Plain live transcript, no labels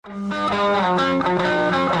This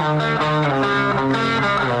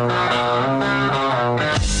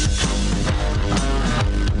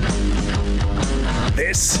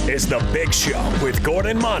is The Big Show with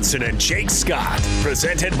Gordon Monson and Jake Scott,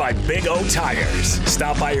 presented by Big O Tires.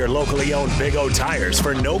 Stop by your locally owned Big O Tires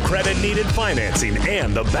for no credit needed financing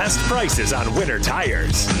and the best prices on winter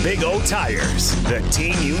tires. Big O Tires, the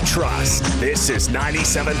team you trust. This is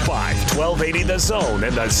 97.5, 1280 The Zone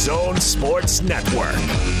and the Zone Sports Network.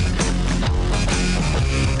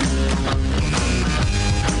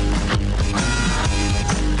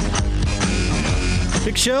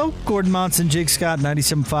 Big Show, Gordon Monson, Jake Scott,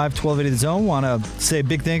 97.5, 1280 The Zone. Want to say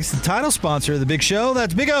big thanks to the title sponsor of the Big Show.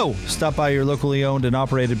 That's Big O. Stop by your locally owned and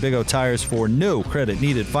operated Big O Tires for no credit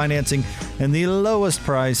needed financing and the lowest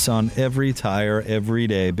price on every tire every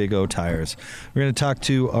day. Big O Tires. We're going to talk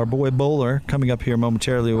to our boy Bowler coming up here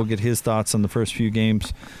momentarily. We'll get his thoughts on the first few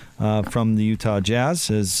games from the Utah Jazz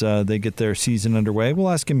as they get their season underway. We'll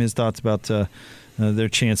ask him his thoughts about their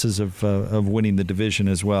chances of winning the division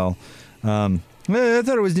as well. I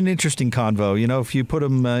thought it was an interesting convo. You know, if you put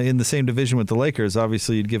them in the same division with the Lakers,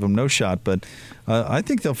 obviously you'd give them no shot. But I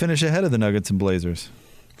think they'll finish ahead of the Nuggets and Blazers.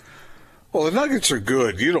 Well, the Nuggets are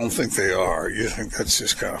good. You don't think they are. You think that's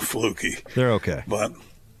just kind of fluky. They're okay. But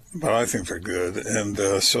I think they're good. And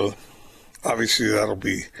so obviously that'll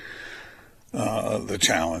be the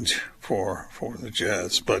challenge for the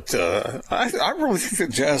Jazz. But I really think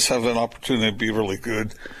the Jazz have an opportunity to be really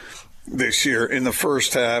good this year. In the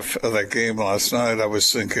first half of that game last night, I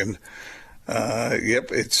was thinking,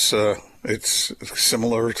 it's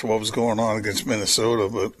similar to what was going on against Minnesota,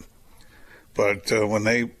 but when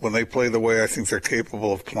they play the way I think they're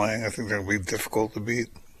capable of playing, I think they're going to be difficult to beat.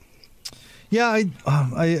 Yeah,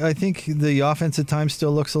 I think the offense at times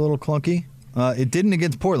still looks a little clunky. It didn't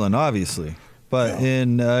against Portland, obviously, but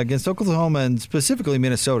against Oklahoma and specifically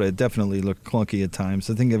Minnesota, it definitely looked clunky at times.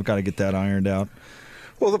 I think they've got to get that ironed out.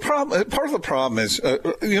 Well, part of the problem is,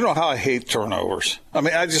 you know how I hate turnovers. I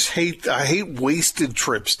mean, I hate wasted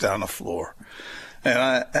trips down the floor. And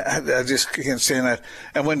I just can't stand that.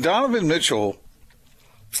 And when Donovan Mitchell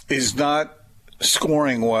is not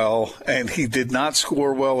scoring well, and he did not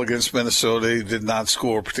score well against Minnesota, he did not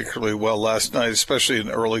score particularly well last night, especially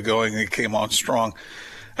in early going. He came on strong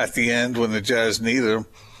at the end when the Jazz needed him.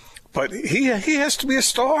 But he has to be a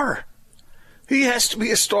star. He has to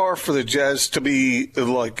be a star for the Jazz to be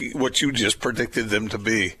like what you just predicted them to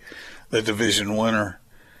be, the division winner.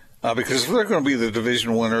 Because if they're going to be the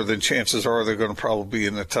division winner, then chances are they're going to probably be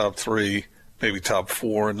in the top 3, maybe top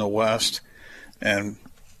 4 in the West. And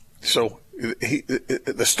so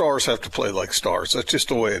the stars have to play like stars. That's just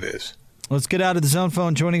the way it is. Let's get out of the zone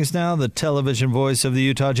phone. Joining us now, the television voice of the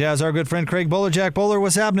Utah Jazz, our good friend Craig Bolerjack. Bowler,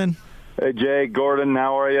 what's happening? Hey, Jay, Gordon,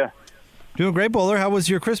 how are you? Doing great, Bowler. How was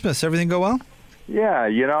your Christmas? Everything go well? Yeah,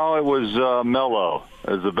 it was mellow,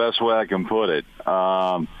 is the best way I can put it.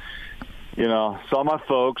 Saw my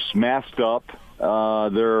folks masked up.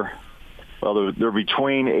 They're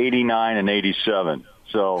between 89 and 87.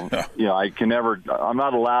 So, I'm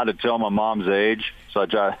not allowed to tell my mom's age, so I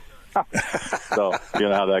try. So, you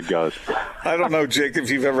know how that goes. I don't know, Jake, if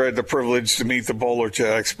you've ever had the privilege to meet the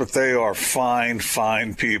Bolerjacks, but they are fine,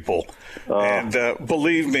 fine people. And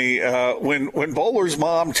believe me, when Bowler's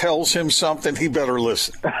mom tells him something, he better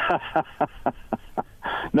listen.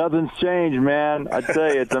 Nothing's changed, man. I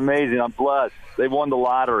tell you, it's amazing. I'm blessed. They won the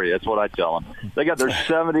lottery. That's what I tell them. They got their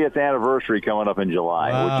 70th anniversary coming up in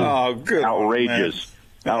July, which is outrageous.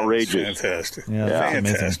 Outrageous. Fantastic. Yeah.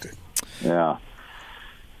 Fantastic. Yeah.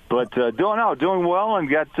 But doing well, and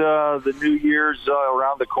got the New Year's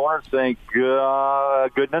around the corner, thank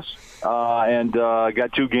goodness. And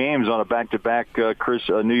got 2 games on a back-to-back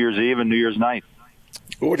New Year's Eve and New Year's night.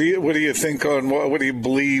 What do you think on what do you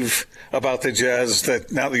believe about the Jazz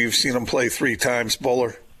that now that you've seen them play 3 times,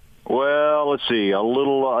 Bowler? Well, let's see. A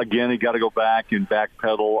little again. You got to go back and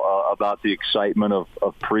backpedal about the excitement of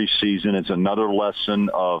preseason. It's another lesson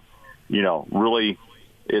of really.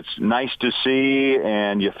 It's nice to see,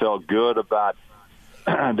 and you felt good about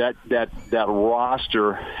that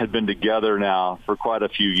roster had been together now for quite a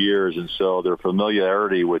few years, and so their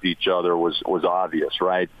familiarity with each other was obvious,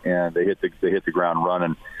 right? And they hit the ground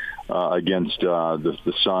running against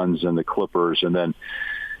the Suns and the Clippers, and then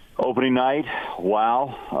opening night,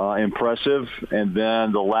 wow, impressive. And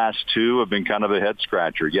then the last 2 have been kind of a head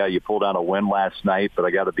scratcher. Yeah, you pulled out a win last night, but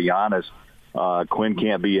I got to be honest. Quinn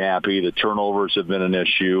can't be happy. The turnovers have been an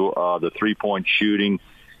issue. The three-point shooting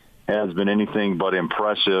has been anything but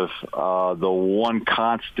impressive. The one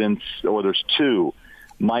constant, there's 2.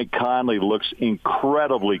 Mike Conley looks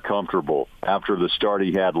incredibly comfortable after the start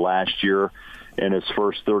he had last year. in his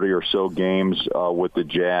first 30 or so games with the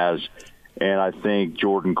Jazz. And I think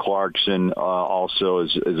Jordan Clarkson also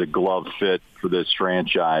is a glove fit for this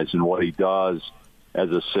franchise, and what he does as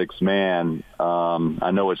a sixth man.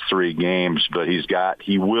 I know it's 3 games, but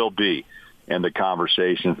he will be in the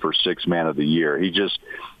conversation for sixth man of the year. He just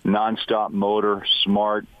nonstop motor,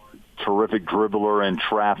 smart, terrific dribbler in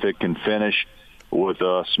traffic, can finish with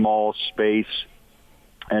a small space,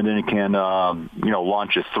 and then he can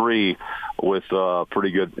launch a 3 with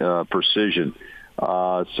pretty good precision.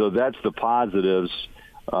 So that's the positives.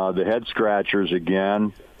 The head scratchers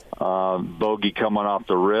again. Bogey coming off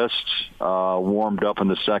the wrist, warmed up in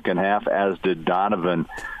the second half, as did Donovan.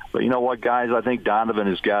 But you know what, guys? I think Donovan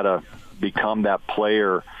has got to become that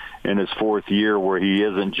player in his 4th year where he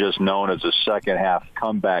isn't just known as a second-half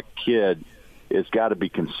comeback kid. It's got to be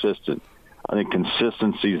consistent. I think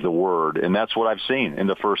consistency is the word, and that's what I've seen in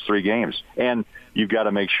the first 3 games. And you've got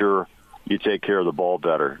to make sure you take care of the ball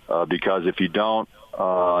better, because if you don't,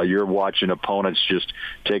 you're watching opponents just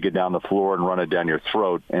take it down the floor and run it down your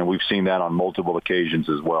throat, and we've seen that on multiple occasions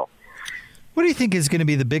as well. What do you think is going to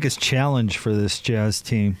be the biggest challenge for this Jazz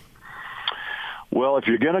team? Well, if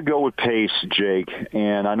you're going to go with pace, Jake,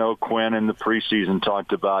 and I know Quinn in the preseason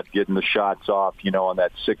talked about getting the shots off, on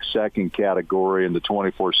that 6-second category and the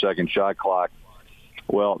 24-second shot clock.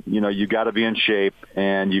 Well, you got to be in shape,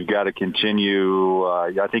 and you've got to continue.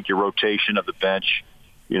 I think your rotation of the bench,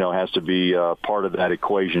 has to be part of that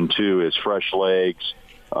equation too. Is fresh legs,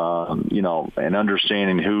 and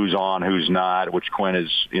understanding who's on, who's not, which Quinn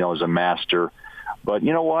is a master. But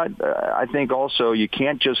you know what? I think also you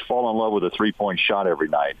can't just fall in love with a three-point shot every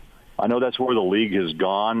night. I know that's where the league has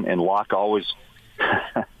gone, and Locke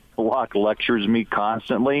lectures me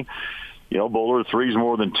constantly. Bowler threes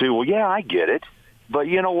more than 2. Well, yeah, I get it. But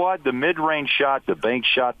you know what? The mid-range shot, the bank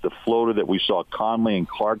shot, the floater that we saw Conley and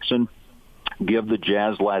Clarkson give the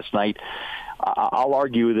Jazz last night, I'll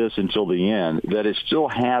argue this until the end, that it still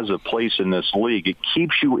has a place in this league. It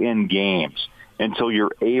keeps you in games until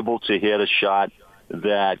you're able to hit a shot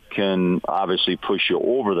that can obviously push you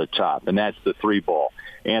over the top, and that's the 3-ball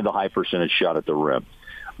and the high percentage shot at the rim.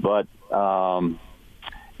 But,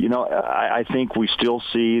 I think we still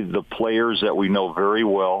see the players that we know very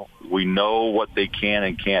well. We know what they can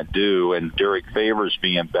and can't do, and Derek Favors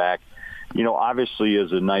being back, obviously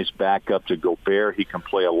is a nice backup to Gobert. He can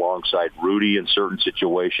play alongside Rudy in certain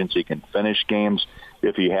situations. He can finish games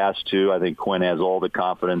if he has to. I think Quinn has all the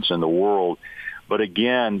confidence in the world. But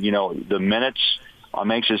again, the minutes, I'm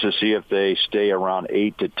anxious to see if they stay around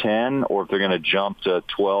 8 to 10 or if they're going to jump to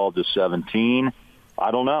 12 to 17.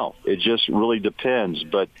 I don't know. It just really depends.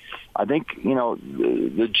 But I think,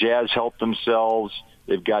 the Jazz help themselves.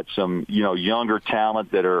 They've got some, younger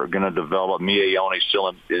talent that are going to develop. Mia Ione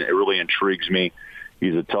still, it really intrigues me.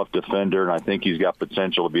 He's a tough defender, and I think he's got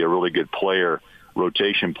potential to be a really good player,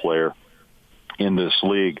 rotation player in this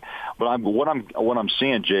league. But what I'm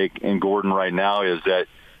seeing, Jake and Gordon, right now is that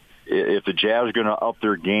if the Jazz are going to up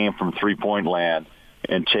their game from three-point land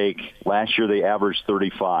and last year they averaged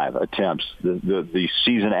 35 attempts. The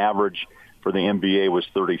season average for the NBA was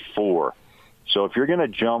 34. So if you're going to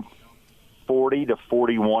jump 40 to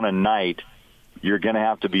 41 a night, you're going to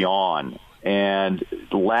have to be on. And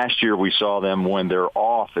last year we saw them when they're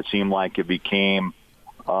off, it seemed like it became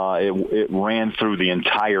it ran through the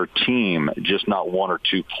entire team, just not 1 or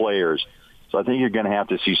 2 players. So I think you're going to have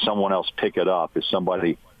to see someone else pick it up if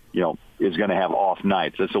somebody, is going to have off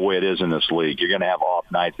nights. That's the way it is in this league. You're going to have off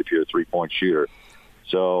nights if you're a three-point shooter.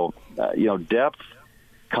 So, depth,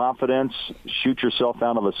 confidence, shoot yourself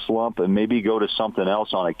out of a slump, and maybe go to something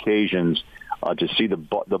else on occasions to see the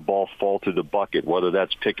ball fall through the bucket, whether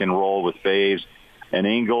that's pick and roll with Faves and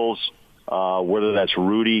Ingles, whether that's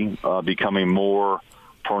Rudy becoming more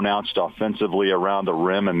pronounced offensively around the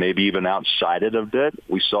rim and maybe even outside it a bit.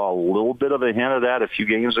 We saw a little bit of a hint of that a few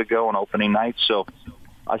games ago on opening night. So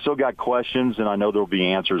I still got questions, and I know there'll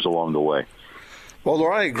be answers along the way. Well,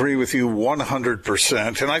 I agree with you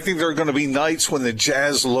 100%. And I think there are going to be nights when the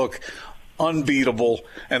Jazz look unbeatable,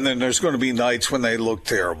 and then there's going to be nights when they look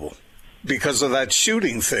terrible because of that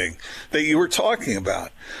shooting thing that you were talking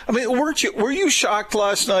about. I mean, were you shocked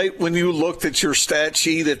last night when you looked at your stat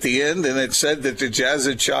sheet at the end and it said that the Jazz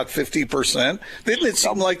had shot 50%? Didn't it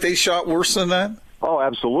seem like they shot worse than that? Oh,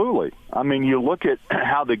 absolutely. I mean, you look at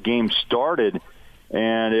how the game started,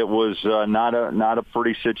 and it was not a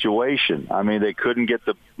pretty situation. I mean, they couldn't get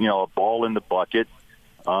a ball in the bucket.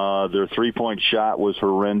 Their three-point shot was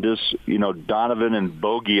horrendous. Donovan and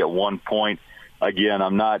Bogey at one point. Again,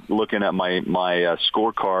 I'm not looking at my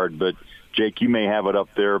scorecard, but Jake, you may have it up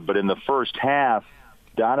there. But in the first half,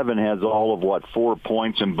 Donovan has all of 4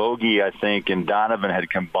 points, and Bogey, I think, and Donovan had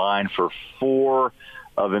combined for 4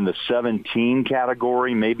 of in the 17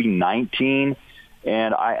 category, maybe 19.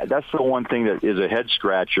 And that's the one thing that is a head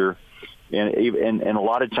scratcher. And a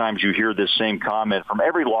lot of times you hear this same comment from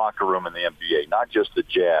every locker room in the NBA, not just the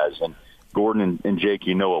Jazz. And Gordon and Jake,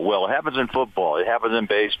 you know it well. It happens in football. It happens in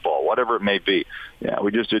baseball, whatever it may be. Yeah,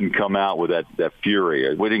 we just didn't come out with that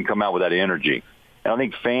fury. We didn't come out with that energy. And I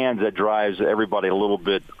think fans, that drives everybody a little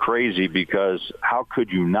bit crazy, because how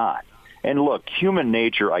could you not? And look, human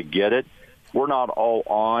nature, I get it. We're not all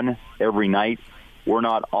on every night. We're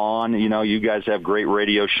not on, you guys have great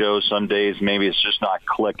radio shows. Some days maybe it's just not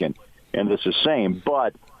clicking. And it's the same.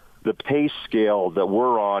 But the pace scale that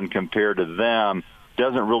we're on compared to them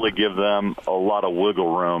doesn't really give them a lot of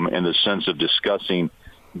wiggle room in the sense of discussing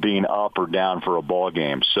being up or down for a ball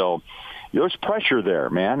game. So there's pressure there,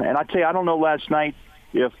 man. And I tell you, I don't know last night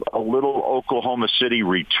if a little Oklahoma City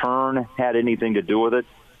return had anything to do with it.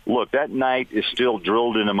 Look, that night is still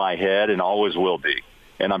drilled into my head and always will be.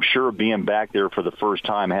 And I'm sure being back there for the first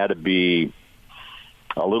time had to be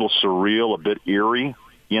a little surreal, a bit eerie,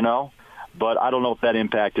 But I don't know if that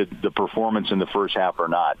impacted the performance in the first half or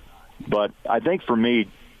not. But I think for me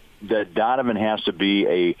that Donovan has to be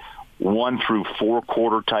a 1 through 4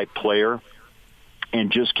 quarter type player, and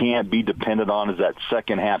just can't be dependent on as that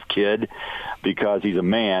second half kid, because he's a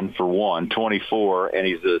man, for one, 24, and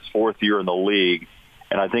he's his 4th year in the league.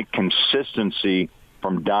 And I think consistency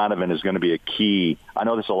from Donovan is going to be a key. I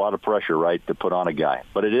know there's a lot of pressure, right, to put on a guy,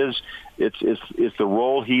 but it's the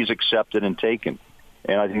role he's accepted and taken.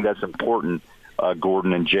 And I think that's important,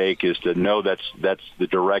 Gordon and Jake, is to know that's the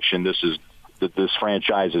direction that this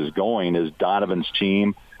franchise is going, is Donovan's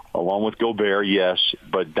team, along with Gobert, yes,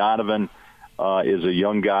 but Donovan is a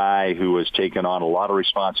young guy who has taken on a lot of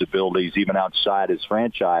responsibilities, even outside his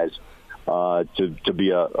franchise, to be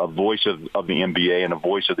a voice of the NBA and a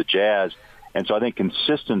voice of the Jazz. And so I think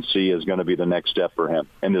consistency is going to be the next step for him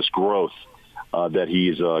in this growth that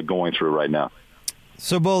he's going through right now.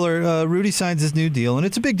 So, Bowler, Rudy signs his new deal, and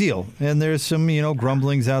it's a big deal. And there's some,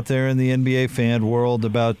 grumblings out there in the NBA fan world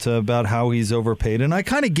about how he's overpaid. And I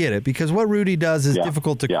kind of get it, because what Rudy does is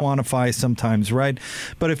difficult to quantify sometimes, right?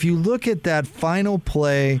 But if you look at that final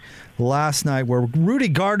play last night where Rudy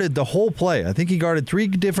guarded the whole play, I think he guarded 3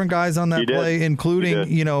 different guys on that play, including,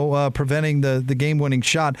 preventing the game-winning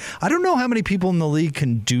shot. I don't know how many people in the league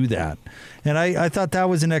can do that. And I thought that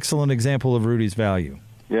was an excellent example of Rudy's value.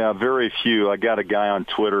 Yeah, very few. I got a guy on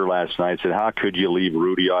Twitter last night said, "How could you leave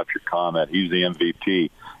Rudy off your comment? He's the MVP."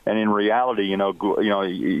 And in reality,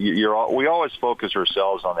 we always focus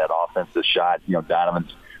ourselves on that offensive shot.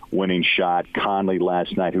 Donovan's winning shot, Conley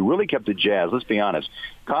last night, who really kept the Jazz. Let's be honest,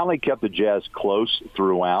 Conley kept the Jazz close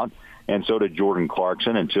throughout, and so did Jordan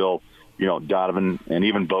Clarkson until Donovan and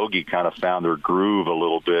even Bogey kind of found their groove a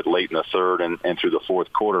little bit late in the third and through the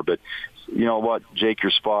fourth quarter. But you know what, Jake,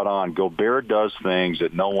 you're spot on. Gobert does things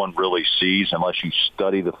that no one really sees unless you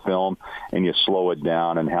study the film and you slow it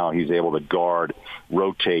down, and how he's able to guard,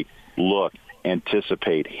 rotate, look,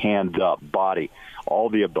 anticipate, hand up, body, all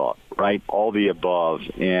the above, right? All the above.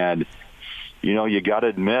 And, you got to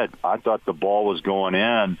admit, I thought the ball was going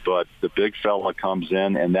in, but the big fella comes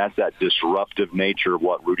in, and that's that disruptive nature of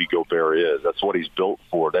what Rudy Gobert is. That's what he's built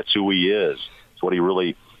for. That's who he is. It's what he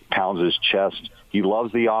really pounds his chest. He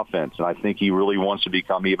loves the offense, and I think he really wants to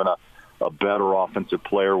become even a better offensive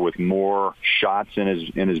player with more shots in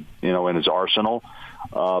his arsenal.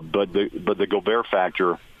 But the Gobert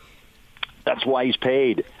factor, that's why he's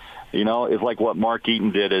paid. It's like what Mark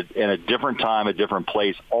Eaton did in a different time, a different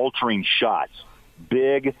place, altering shots.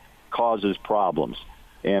 Big causes problems,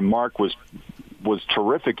 and Mark was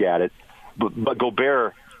terrific at it. But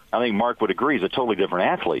Gobert, I think Mark would agree, is a totally different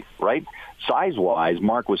athlete, right? Size-wise,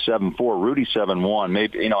 Mark was 7'4", Rudy 7'1",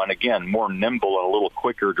 maybe, and again, more nimble and a little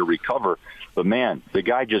quicker to recover. But, man, the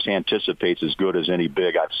guy just anticipates as good as any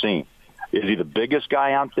big I've seen. Is he the biggest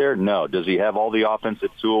guy out there? No. Does he have all the offensive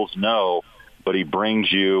tools? No. But he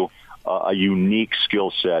brings you a unique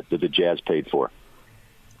skill set that the Jazz paid for.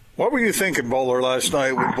 What were you thinking, Bowler, last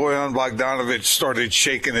night when Bojan Bogdanovic started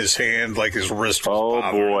shaking his hand like his wrist was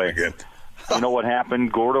bothering him again? You know what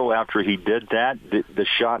happened, Gordo, after he did that? The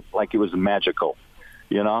shot, like it was magical.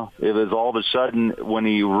 It was all of a sudden when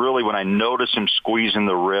I noticed him squeezing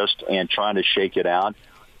the wrist and trying to shake it out,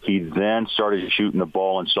 he then started shooting the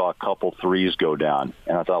ball and saw a couple threes go down.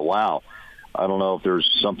 And I thought, wow, I don't know if there's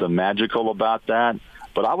something magical about that.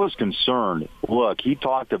 But I was concerned. Look, he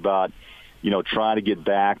talked about, trying to get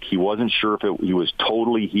back. He wasn't sure if he was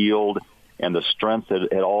totally healed and the strength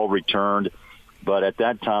had all returned. But at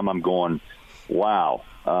that time, I'm going, wow,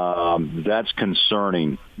 that's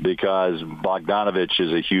concerning because Bogdanovich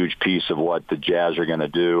is a huge piece of what the Jazz are going to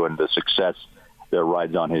do and the success that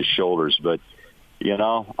rides on his shoulders. But,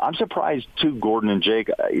 I'm surprised, too, Gordon and Jake,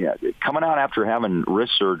 coming out after having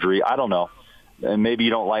wrist surgery, I don't know. And maybe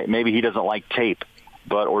he doesn't like tape,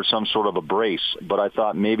 or some sort of a brace. But I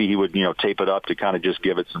thought maybe he would, tape it up to kind of just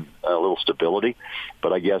give it a little stability.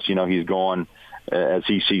 But I guess, he's going as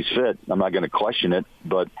he sees fit. I'm not going to question it,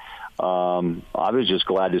 but I was just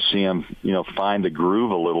glad to see him, find the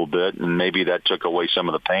groove a little bit, and maybe that took away some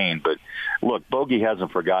of the pain. But look, Bogey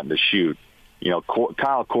hasn't forgotten to shoot.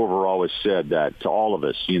 Kyle Korver always said that to all of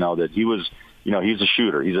us, that he was, he's a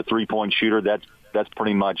shooter. He's a three-point shooter. That's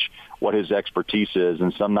pretty much what his expertise is.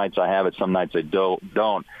 And some nights I have it, some nights I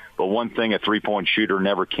don't. But one thing a three-point shooter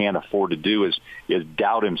never can afford to do is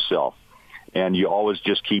doubt himself. And you always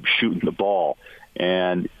just keep shooting the ball.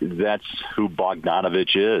 And that's who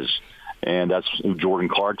Bogdanovich is. And that's who Jordan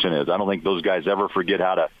Clarkson is. I don't think those guys ever forget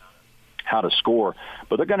how to score.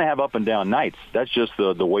 But they're going to have up and down nights. That's just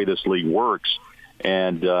the way this league works.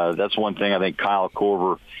 And that's one thing I think Kyle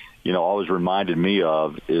Korver, always reminded me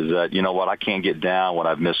of is that, what, I can't get down when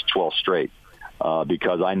I've missed 12 straight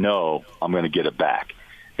because I know I'm going to get it back.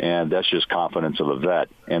 And that's just confidence of a vet.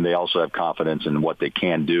 And they also have confidence in what they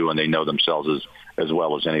can do, and they know themselves as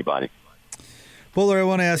well as anybody. Bowler, I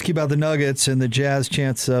want to ask you about the Nuggets and the Jazz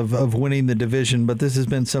chance of winning the division, but this has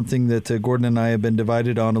been something that Gordon and I have been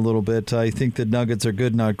divided on a little bit. I think the Nuggets are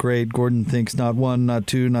good, not great. Gordon thinks not 1, not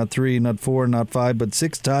 2, not 3, not 4, not 5, but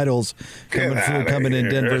 6 titles coming in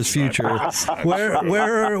Denver's future. Where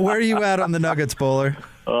are you at on the Nuggets, Bowler?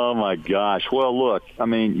 Oh, my gosh. Well, look, I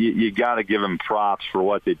mean, you got to give them props for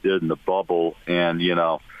what they did in the bubble and,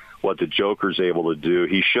 what the Joker's able to do.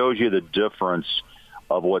 He shows you the difference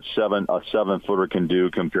of what a 7-footer can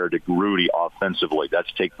do compared to Rudy offensively.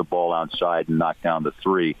 That's take the ball outside and knock down the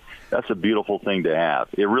three. That's a beautiful thing to have.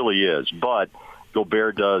 It really is. But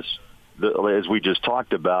Gobert does, as we just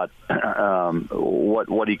talked about,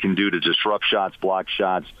 what he can do to disrupt shots, block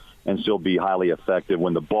shots, and still be highly effective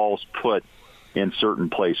when the ball's put in certain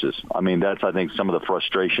places. I mean, that's, I think, some of the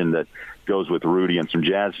frustration that goes with Rudy and some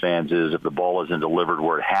Jazz fans is if the ball isn't delivered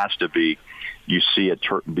where it has to be, you see it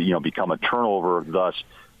become a turnover, thus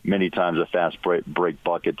many times a fast break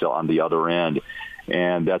bucket on the other end,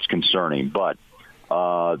 and that's concerning. But,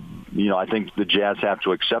 I think the Jazz have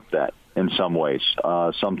to accept that in some ways.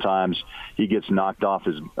 Sometimes he gets knocked off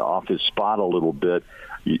his spot a little bit.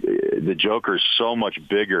 The Joker is so much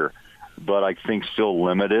bigger, but I think still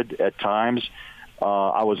limited at times.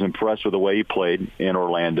 I was impressed with the way he played in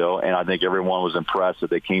Orlando, and I think everyone was impressed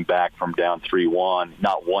that they came back from down 3-1,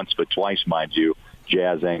 not once but twice, mind you,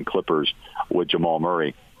 Jazz and Clippers with Jamal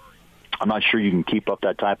Murray. I'm not sure you can keep up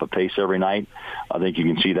that type of pace every night. I think you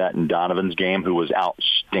can see that in Donovan's game, who was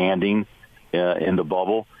outstanding in the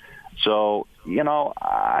bubble. So,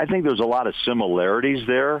 I think there's a lot of similarities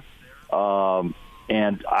there.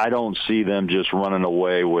 And I don't see them just running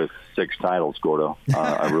away with 6 titles, Gordo.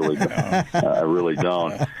 I really don't. I really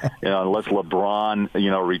don't. Unless LeBron,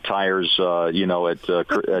 retires,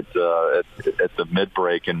 at the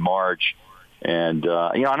mid-break in March. And,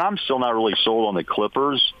 and I'm still not really sold on the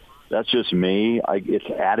Clippers. That's just me. It's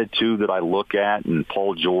attitude that I look at, and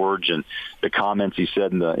Paul George and the comments he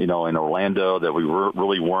said in Orlando that we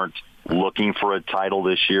really weren't looking for a title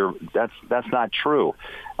this year. That's not true.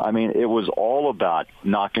 I mean, it was all about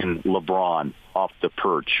knocking LeBron off the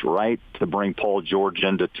perch, right, to bring Paul George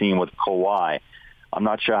into team with Kawhi. I'm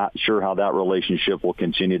not sure how that relationship will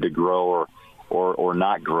continue to grow or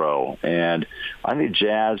not grow. And I think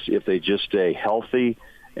Jazz, if they just stay healthy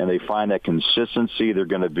and they find that consistency, they're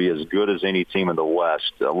going to be as good as any team in the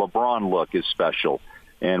West. LeBron, look, is special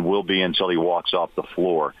and will be until he walks off the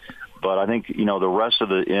floor. But I think, the rest of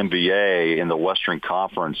the NBA in the Western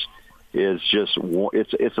Conference is just,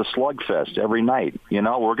 it's a slugfest every night.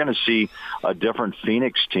 We're going to see a different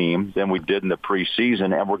Phoenix team than we did in the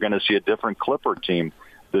preseason, and we're going to see a different Clipper team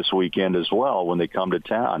this weekend as well when they come to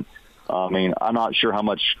town. I mean, I'm not sure how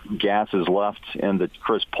much gas is left in the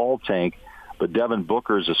Chris Paul tank, but Devin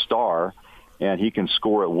Booker is a star, and he can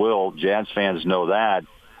score at will. Jazz fans know that.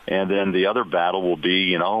 And then the other battle will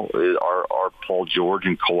be, are Paul George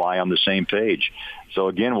and Kawhi on the same page? So,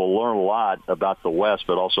 again, we'll learn a lot about the West,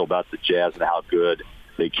 but also about the Jazz and how good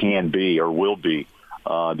they can be or will be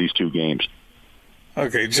these 2 games.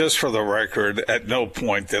 Okay, just for the record, at no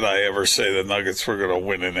point did I ever say the Nuggets were going to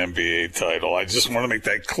win an NBA title. I just want to make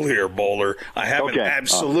that clear, Bowler. I haven't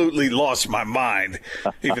absolutely lost my mind,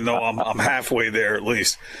 even though I'm halfway there at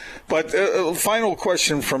least. But final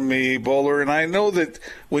question from me, Bowler, and I know that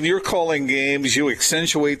when you're calling games, you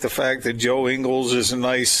accentuate the fact that Joe Ingles is a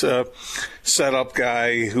nice setup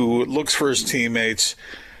guy who looks for his teammates.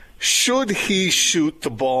 Should he shoot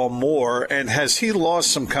the ball more, and has he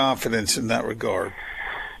lost some confidence in that regard?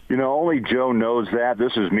 Only Joe knows that.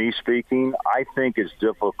 This is me speaking. I think it's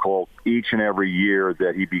difficult each and every year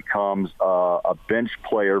that he becomes a bench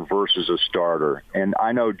player versus a starter. And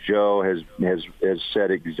I know Joe has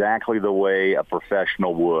said exactly the way a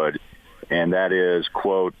professional would, and that is,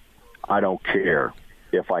 quote, I don't care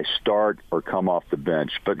if I start or come off the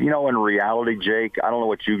bench. But, in reality, Jake, I don't know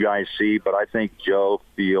what you guys see, but I think Joe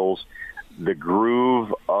feels the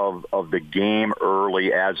groove of the game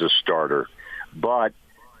early as a starter. But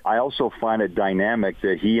I also find it dynamic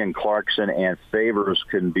that he and Clarkson and Favors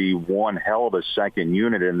can be one hell of a second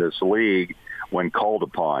unit in this league when called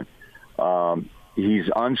upon. He's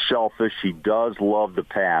unselfish. He does love the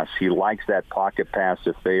pass. He likes that pocket pass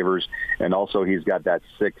to Favors, and also he's got that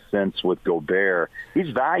sixth sense with Gobert. He's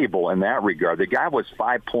valuable in that regard. The guy was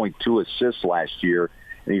 5.2 assists last year,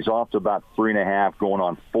 and he's off to about 3.5, going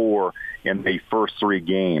on 4 in the first 3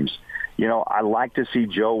 games. I like to see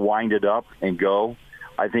Joe wind it up and go.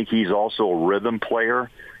 I think he's also a rhythm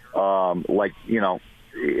player. When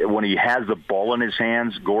he has the ball in his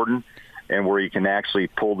hands, Gordon, and where he can actually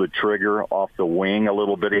pull the trigger off the wing a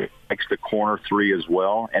little bit. He likes the corner 3 as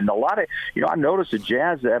well. And a lot of, I noticed the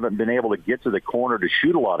Jazz haven't been able to get to the corner to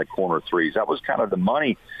shoot a lot of corner 3s. That was kind of the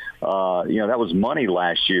money. That was money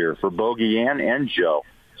last year for Bogey and Joe.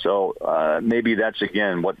 So maybe that's,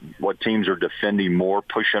 again, what teams are defending more,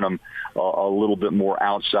 pushing them a little bit more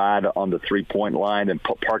outside on the three-point line and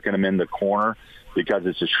parking them in the corner because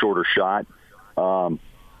it's a shorter shot.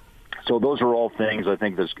 So those are all things I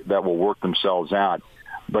think that will work themselves out.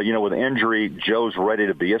 But, with injury, Joe's ready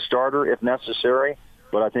to be a starter if necessary,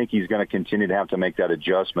 but I think he's going to continue to have to make that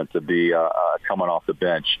adjustment to be coming off the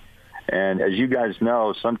bench. And as you guys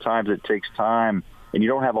know, sometimes it takes time, and you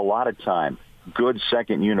don't have a lot of time. Good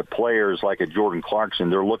second-unit players like a Jordan Clarkson,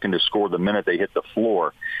 they're looking to score the minute they hit the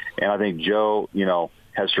floor. And I think Joe,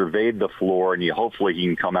 has surveyed the floor, and hopefully he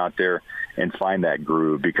can come out there and find that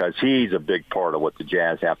groove because he's a big part of what the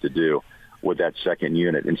Jazz have to do with that second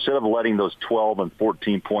unit. Instead of letting those 12 and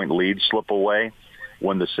 14-point leads slip away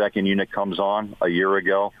when the second unit comes on a year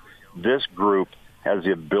ago, this group has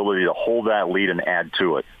the ability to hold that lead and add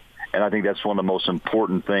to it. And I think that's one of the most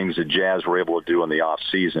important things the Jazz were able to do in the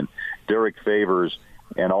offseason. Derek Favors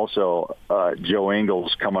and also Joe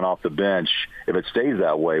Ingles coming off the bench, if it stays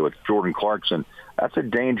that way with Jordan Clarkson, that's a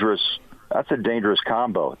dangerous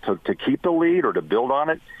combo. To keep the lead or to build on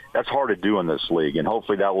it, that's hard to do in this league, and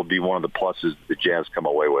hopefully that will be one of the pluses the Jazz come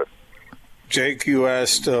away with. Jake, you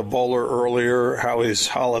asked Bowler earlier how his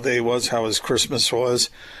holiday was, how his Christmas was.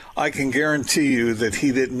 I can guarantee you that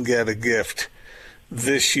he didn't get a gift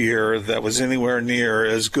this year that was anywhere near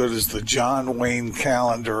as good as the John Wayne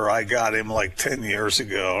calendar I got him like 10 years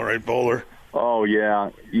ago, right, Bowler? Oh,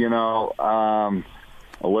 yeah.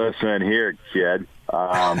 Listen here, kid.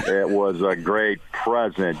 It was a great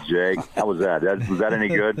present, Jake. How was that? Was that any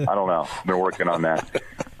good? I don't know. I've been working on that.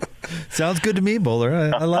 Sounds good to me,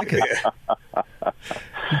 Bowler. I like it.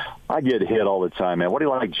 I get hit all the time, man. What do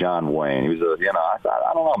you like John Wayne? He was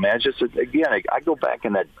I don't know, man. It's just, again, I go back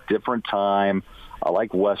in that different time. I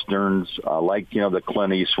like Westerns. I like, the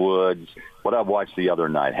Clint Eastwoods. What I watched the other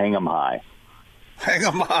night, Hang 'em High. Hang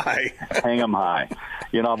 'em high. Hang 'em high.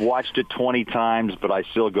 I've watched it 20 times, but I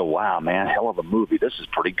still go, wow, man, hell of a movie. This is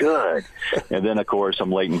pretty good. And then, of course,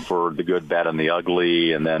 I'm waiting for The Good, Bad, and the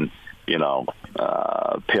Ugly, and then,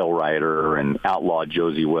 Pale Rider and Outlaw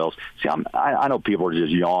Josie Wells. See, I know people are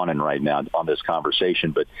just yawning right now on this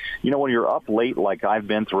conversation, but, when you're up late like I've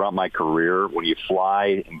been throughout my career, when you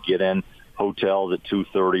fly and get in hotels at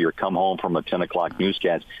 2:30 or come home from a 10 o'clock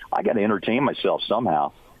newscast, I got to entertain myself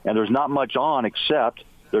somehow. And there's not much on except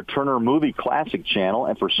the Turner Movie Classic channel,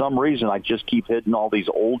 and for some reason I just keep hitting all these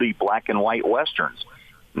oldie black and white Westerns.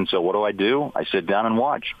 And so what do? I sit down and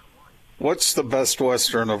watch. What's the best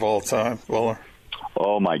Western of all time, Bowler?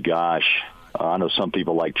 Oh, my gosh. I know some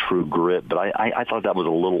people like True Grit, but I thought that was a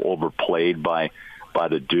little overplayed by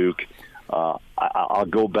the Duke. I'll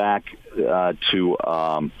go back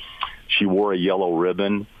to She Wore a Yellow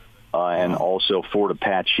Ribbon and also Fort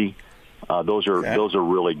Apache. Those are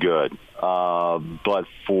really good. But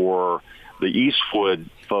for the Eastwood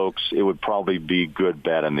folks, it would probably be Good,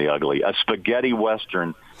 Bad, and the Ugly. A spaghetti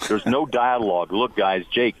Western. There's no dialogue. Look, guys,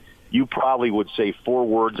 Jake, you probably would say 4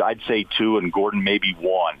 words. I'd say 2, and Gordon maybe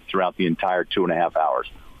 1 throughout the entire 2.5 hours.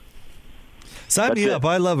 Sign me up.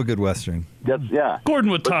 I love a good Western. Yeah. Gordon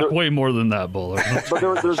would talk way more than that, Bowler. But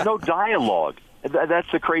there's no dialogue. That's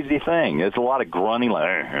the crazy thing. It's a lot of grunting,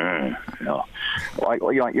 that's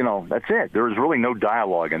it. There's really no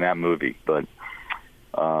dialogue in that movie. But,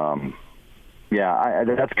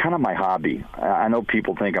 that's kind of my hobby. I know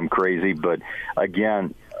people think I'm crazy, but,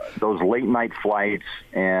 again, those late-night flights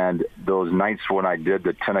and those nights when I did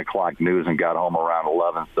the 10 o'clock news and got home around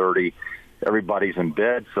 11:30, everybody's in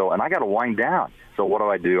bed, and I got to wind down. So what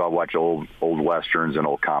do? I watch old Westerns and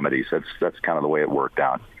old comedies. That's kind of the way it worked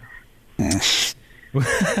out. Nice.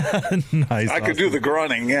 I could do the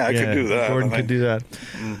grunting. Yeah, I could do that. Gordon could do that.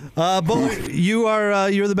 Bull,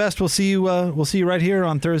 you're the best. We'll see you right here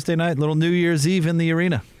on Thursday night, little New Year's Eve in the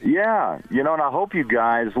arena. Yeah, and I hope you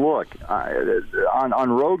guys look on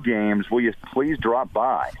road games. Will you please drop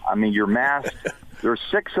by? I mean, you're masked. There's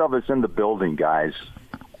 6 of us in the building, guys.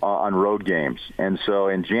 On road games. And so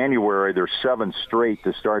in January, there's 7 straight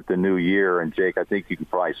to start the new year. And, Jake, I think you can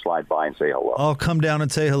probably slide by and say hello. I'll come down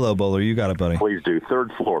and say hello, Bowler. You got it, buddy. Please do.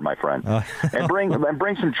 3rd floor, my friend. And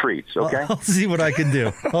bring some treats, okay? I'll see what I can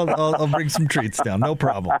do. I'll bring some treats down. No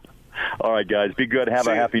problem. All right, guys. Be good. Have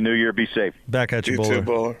a happy new year. Be safe. Back at you, Bowler. You too,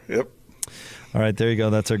 Bowler. Yep. All right, there you go.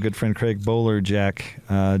 That's our good friend Craig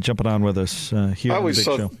Bolerjack jumping on with us here on the Big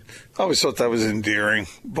Show. I always thought that was endearing,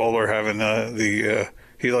 Bowler having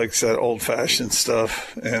he likes that old-fashioned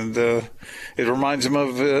stuff, and it reminds him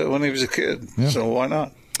of when he was a kid. Yeah. So why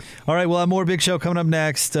not? All right, we'll have more Big Show coming up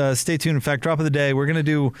next. Stay tuned. In fact, Drop of the Day, we're gonna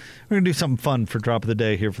do something fun for Drop of the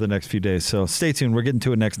Day here for the next few days. So stay tuned. We're getting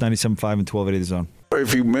to it next. 97.5 and 1280 The Zone.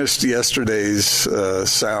 If you missed yesterday's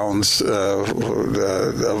sounds of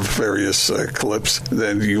various clips,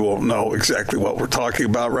 then you won't know exactly what we're talking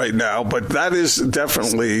about right now. But that is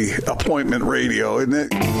definitely appointment radio,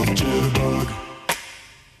 isn't it?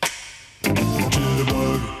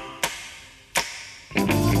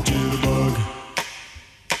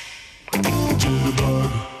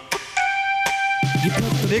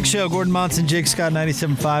 Big Show, Gordon Monson, Jake Scott,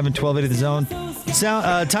 97.5 and 1280 The Zone.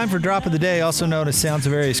 Time for Drop of the Day, also known as Sounds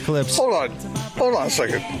of Various Clips. Hold on a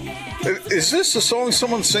second. Is this a song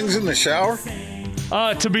someone sings in the shower?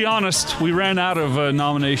 To be honest, we ran out of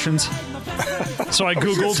nominations. So I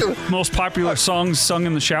Googled most popular songs sung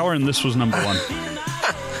in the shower, and this was number 1.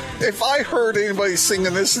 If I heard anybody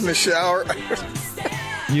singing this in the shower...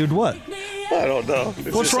 You'd what? I don't know.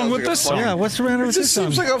 What's wrong with this song? Yeah, what's the matter with this song?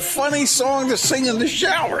 It seems like a funny song to sing in the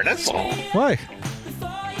shower, that's all. Why?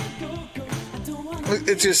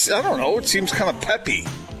 It just, I don't know, it seems kind of peppy.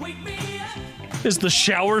 Is the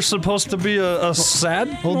shower supposed to be a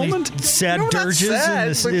sad moment? Sad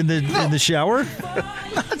dirges in the shower?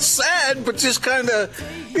 Not sad, but just kind of,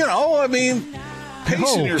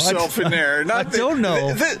 pacing yourself in there. I don't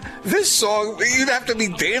know. This song, you'd have to be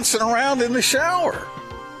dancing around in the shower.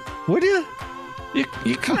 Would you?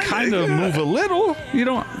 You can kind of move a little. I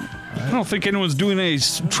don't think anyone's doing any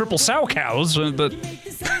triple sow cows, but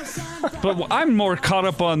I'm more caught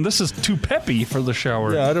up on this is too peppy for the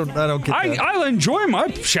shower. Yeah, I don't get that. I enjoy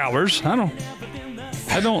my showers. I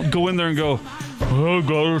don't go in there and go, I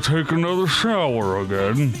gotta take another shower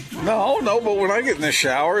again. No, but when I get in the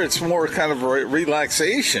shower, it's more kind of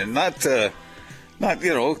relaxation, not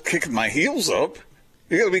kicking my heels up.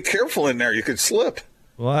 You got to be careful in there. You could slip.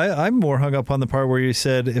 Well, I'm more hung up on the part where you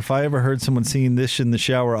said, if I ever heard someone singing this in the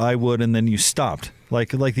shower, I would, and then you stopped.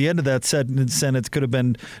 Like the end of that sentence could have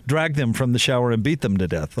been drag them from the shower and beat them to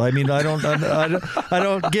death. I mean, I don't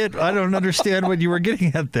understand what you were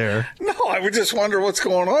getting at there. No, I would just wonder what's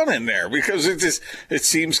going on in there because it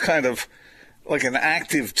seems kind of like an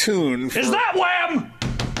active tune. Is that Wham?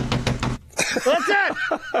 That's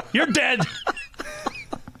it. You're dead.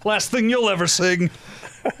 Last thing you'll ever sing.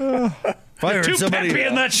 If I heard too somebody peppy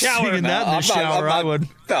in that shower. Singing that in the shower, I would.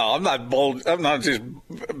 No, I'm not bold. I'm not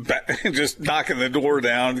just knocking the door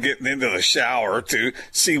down, getting into the shower to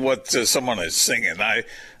see what someone is singing.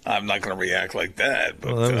 I'm not going to react like that.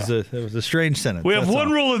 But, well, that was a strange sentence. We have one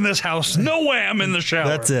rule in this house: no Wham in the shower.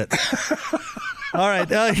 That's it. All right,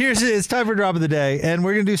 it's time for Drop of the Day, and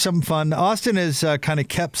we're going to do something fun. Austin has kind of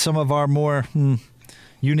kept some of our more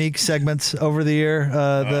unique segments over the year,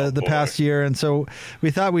 the past year, and so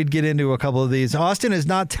we thought we'd get into a couple of these. Austin is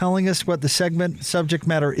not telling us what the segment subject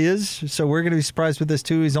matter is, so we're going to be surprised with this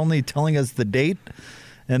too. He's only telling us the date,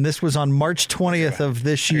 and this was on March 20th of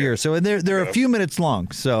this year. So they're a few minutes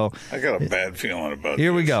long. So I got a bad feeling about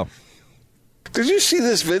Here we go. Did you see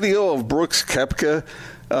this video of Brooks Koepka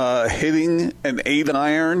hitting an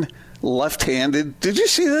 8-iron left-handed. Did you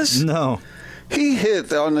see this? No. He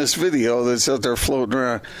hit on this video that's out there floating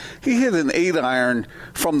around. He hit an 8-iron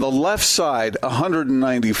from the left side,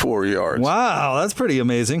 194 yards. Wow, that's pretty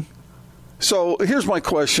amazing. So here's my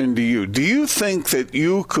question to you. Do you think that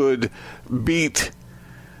you could beat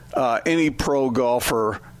any pro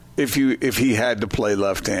golfer if he had to play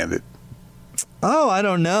left-handed? Oh, I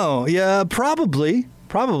don't know. Yeah, probably,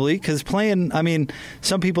 because playing. I mean,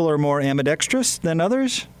 some people are more ambidextrous than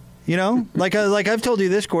others. You know, like I've told you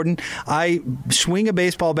this, Gordon. I swing a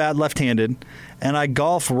baseball bat left-handed, and I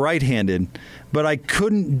golf right-handed, but I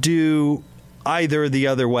couldn't do either the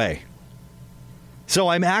other way. So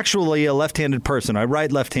I'm actually a left-handed person. I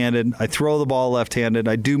write left-handed. I throw the ball left-handed.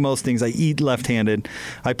 I do most things. I eat left-handed.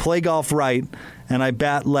 I play golf right, and I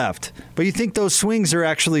bat left. But you think those swings are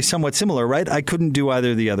actually somewhat similar, right? I couldn't do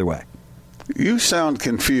either the other way. You sound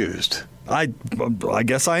confused. I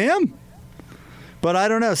guess I am. But I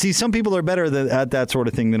don't know. See, some people are better at that sort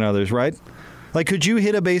of thing than others, right? Like, could you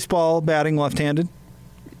hit a baseball batting left-handed?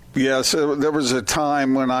 Yes, there was a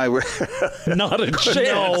time when I was... Not a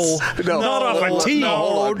chance. No, not off a tee.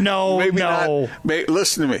 No.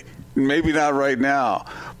 Listen to me. Maybe not right now.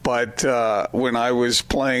 But when I was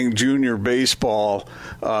playing junior baseball,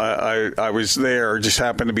 I was there, just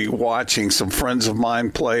happened to be watching some friends of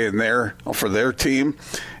mine play for their team.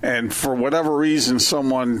 And for whatever reason,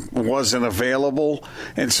 someone wasn't available.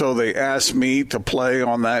 And so they asked me to play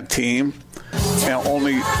on that team. And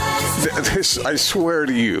only this, I swear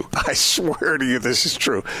to you, this is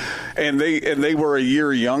true. And they were a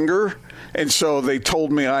year younger. And so they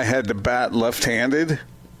told me I had to bat left-handed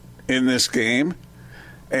in this game.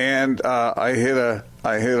 And I hit a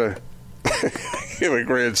hit a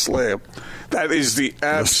grand slam. That is the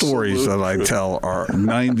absolute. The stories that I tell are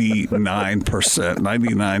 99%,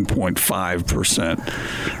 99.5%,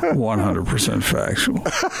 100% factual.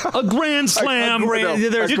 A grand slam.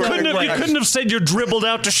 You couldn't have said you dribbled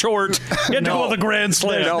out to short. You had to go with a grand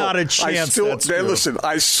slam. There's not a chance. Listen,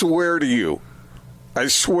 I swear to you,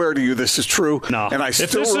 this is true. No. And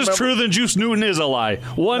if this is true, then Juice Newton is a lie.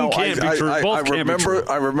 One can't be true. Both can't be true.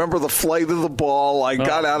 I remember the flight of the ball. I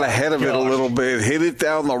got out ahead of it a little bit, hit it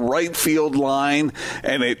down the right field line,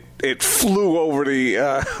 and it flew over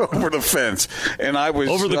the fence. And I was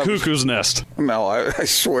over the cuckoo's nest. No, I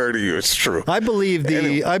swear to you, it's true. I believe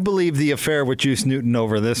the affair with Juice Newton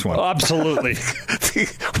over this one. Oh, absolutely.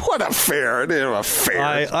 What affair? It ain't an affair.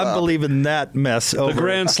 I'm believing that mess over. The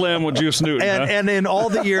grand slam with Juice Newton. And in all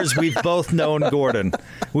the years we've both known Gordon,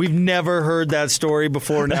 we've never heard that story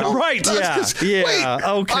before now. Right. Yeah. Wait,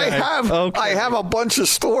 okay. I have a bunch of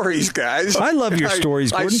stories, guys. I love your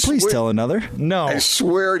stories, Gordon. Please tell another. No. I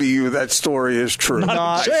swear to you that story is true.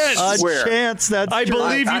 Not a chance. That's I true.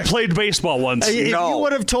 believe you played baseball once. If you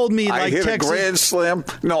would have told me, I like hit Texas, a grand slam.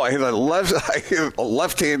 No, I hit a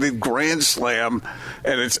left-handed grand slam,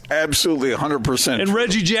 and it's absolutely 100%. And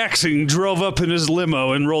Reggie Jackson drove up in his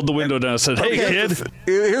limo and rolled the window down and said, "Hey, kid."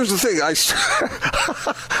 Here's the thing. I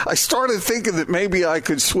started thinking that maybe I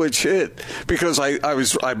could switch hit because I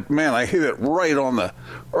hit it right on the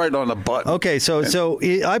button. Okay, so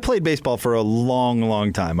I played baseball for a long,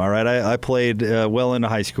 long time, all right? I played well into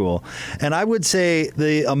high school. And I would say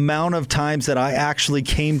the amount of times that I actually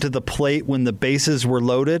came to the plate when the bases were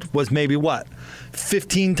loaded was maybe,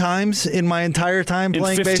 15 times in my entire time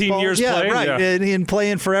playing baseball? 15 years playing? Right, Yeah. in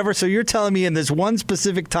playing forever. So you're telling me in this one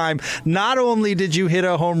specific time, not only did you hit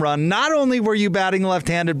a home run, not only were you batting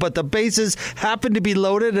left-handed, but the bases happened to be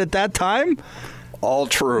loaded at that time? All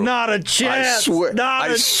true. Not a chance.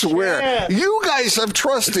 I swear. You guys have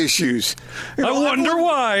trust issues. I wonder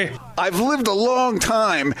why. I've lived a long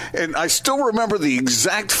time, and I still remember the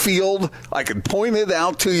exact field. I could point it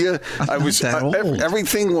out to you.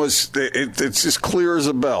 Everything was. It's as clear as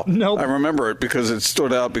a bell. Nope. I remember it because it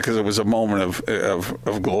stood out because it was a moment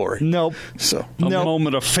of glory. Nope. So a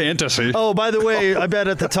moment of fantasy. Oh, by the way, I bet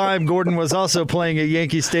at the time Gordon was also playing at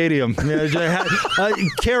Yankee Stadium. I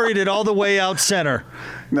carried it all the way out center.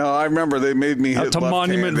 No, I remember they made me hit out to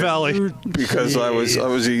Monument Valley because I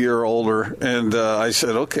was a year older, and I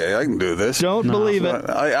said, "Okay, I can do this." Don't believe it.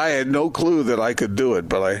 I had no clue that I could do it,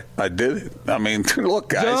 but I did it. I mean, look,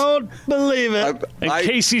 guys. Don't believe it. And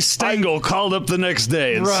Casey Stengel called up the next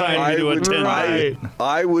day and signed me to attend.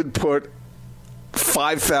 I would put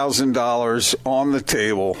 $5,000 on the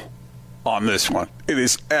table on this one. It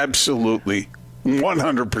is absolutely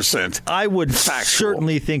 100%. I would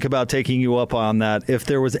certainly think about taking you up on that if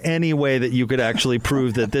there was any way that you could actually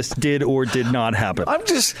prove that this did or did not happen.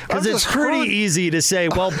 Because it's pretty easy to say,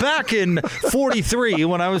 well, back in 43,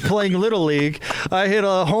 when I was playing Little League, I hit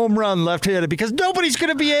a home run left-handed, because nobody's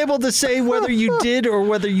going to be able to say whether you did or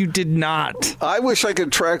whether you did not. I wish I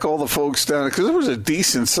could track all the folks down, because there was a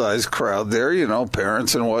decent-sized crowd there,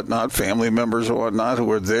 parents and whatnot, family members and whatnot, who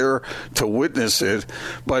were there to witness it.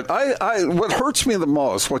 But what hurts me the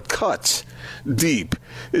most, what cuts deep,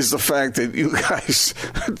 is the fact that you guys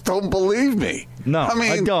don't believe me. No,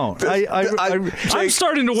 I don't. I'm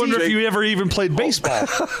starting to wonder if you ever even played baseball.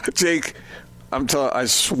 Jake, I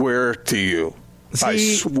swear to you. I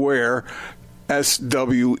swear,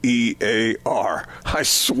 SWEAR. I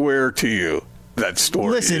swear to you. That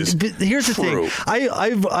story is here's the true.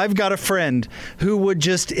 thing. I've got a friend who would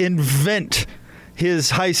just invent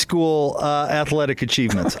his high school athletic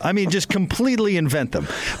achievements. I mean, just completely invent them.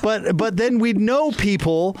 But then we'd know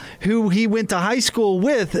people who he went to high school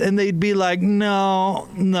with, and they'd be like,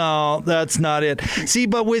 no, that's not it. See,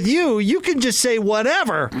 but with you can just say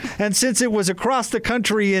whatever. And since it was across the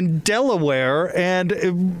country in Delaware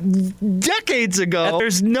and decades ago,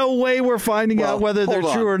 there's no way we're finding out whether they're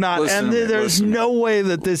true or not. There's no way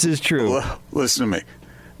that this is true. Listen to me.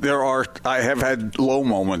 I have had low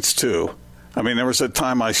moments too. I mean, there was a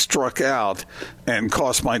time I struck out and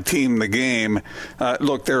cost my team the game.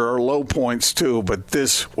 Look, there are low points too, but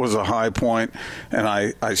this was a high point, and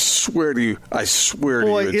I swear to you, it's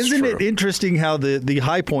isn't true. it interesting how the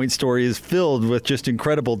high point story is filled with just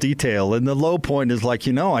incredible detail, and the low point is like,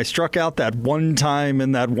 I struck out that one time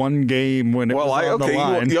in that one game when it was on the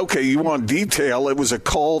line. You want detail? It was a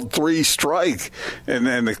called 3-strike, and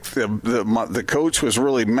then the coach was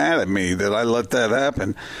really mad at me that I let that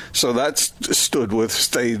happen. So that's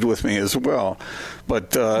stayed with me as well.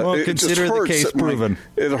 But it consider just hurts the case proven.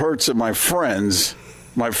 It hurts that my friends,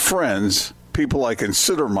 people I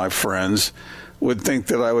consider my friends, would think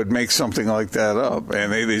that I would make something like that up.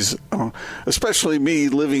 And it is, especially me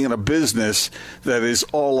living in a business that is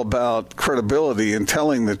all about credibility and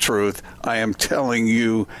telling the truth. I am telling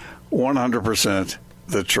you 100%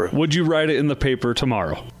 the truth. Would you write it in the paper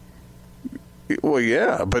tomorrow? Well,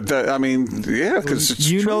 yeah, but because it's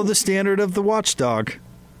you true. know the standard of the watchdog.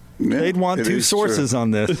 Yeah, they'd want two sources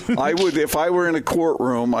on this. I would, if I were in a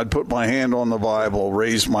courtroom, I'd put my hand on the Bible,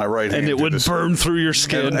 raise my right hand, and it would burn through your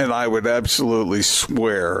skin, and I would absolutely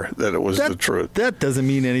swear that it was the truth. That doesn't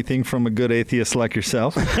mean anything from a good atheist like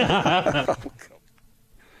yourself.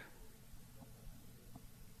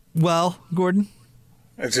 Well, Gordon,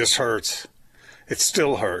 it just hurts. It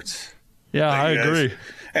still hurts. Yeah, I agree.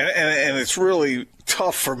 And it's really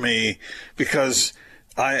tough for me because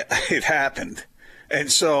it happened. And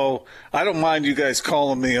so I don't mind you guys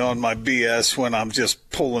calling me on my BS when I'm just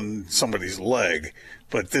pulling somebody's leg.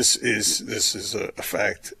 But this is a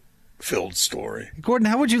fact-filled story. Gordon,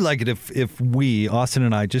 how would you like it if we, Austin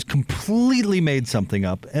and I, just completely made something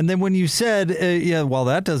up, and then when you said,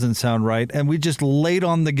 that doesn't sound right, and we just laid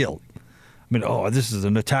on the guilt? I mean, this is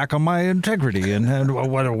an attack on my integrity, and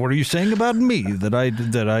what are you saying about me that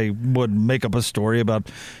I would make up a story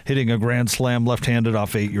about hitting a grand slam left-handed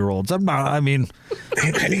off 8-year-olds? I'm not. I mean,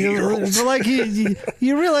 you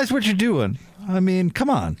realize what you're doing. I mean, come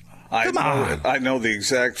on. I know the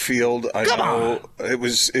exact field. It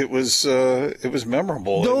was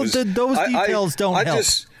memorable. Those details don't help.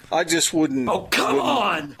 I just wouldn't. Oh, come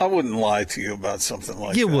on! I wouldn't lie to you about something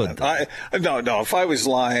like that. You would. No. If I was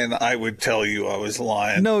lying, I would tell you I was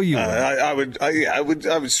lying. No, you would. I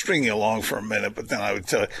would string you along for a minute, but then I would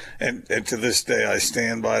tell you. And to this day, I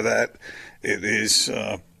stand by that. It is.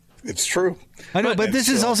 It's true. I know, but this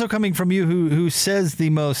is also coming from you who says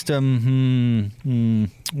the most, what's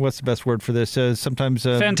the best word for this? Sometimes...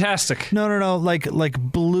 fantastic. No, like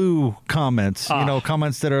blue comments,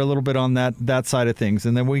 comments that are a little bit on that side of things.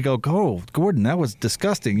 And then we go, Gordon, that was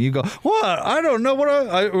disgusting. You go, what? I don't know what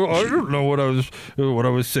I don't know what I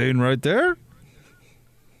was saying right there.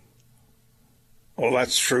 Well,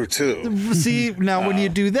 that's true, too. See, now when you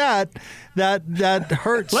do that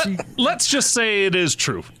hurts. Let's just say it is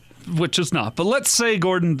true. Which is not. But let's say,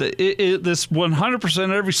 Gordon, that this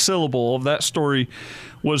 100% every syllable of that story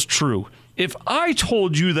was true. If I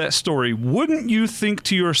told you that story, wouldn't you think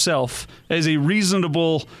to yourself, as a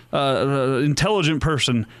reasonable, intelligent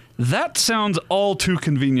person, that sounds all too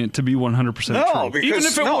convenient to be 100% true? No, because even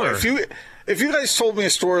if it were. If you guys told me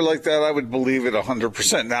a story like that, I would believe it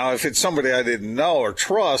 100%. Now, if it's somebody I didn't know or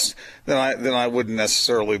trust, then I wouldn't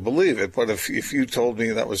necessarily believe it. But if you told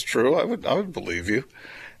me that was true, I would believe you.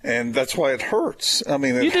 And that's why it hurts. I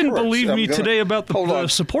mean, you didn't believe me today about the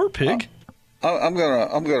support pig. I'm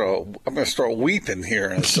gonna start weeping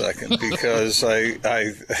here in a second because it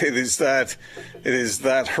is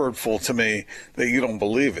that hurtful to me that you don't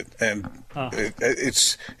believe it, and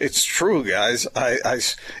it's true, guys.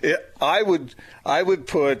 I would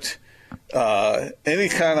put any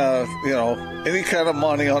kind of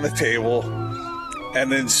money on the table,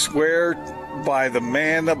 and then swear by the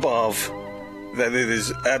man above that it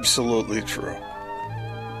is absolutely true.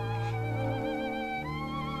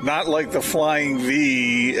 Not like the Flying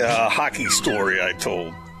V hockey story I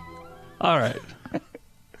told. All right.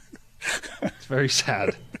 It's very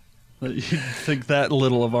sad that you think that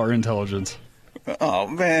little of our intelligence. Oh,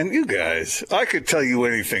 man, you guys. I could tell you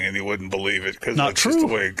anything and you wouldn't believe it because that's true. just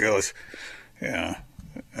the way it goes. Yeah.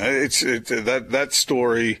 That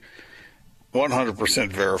story,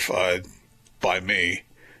 100% verified by me,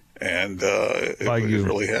 and it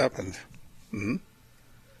really happened. Mm-hmm.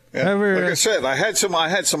 Yeah. Like I said, I had some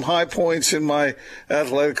high points in my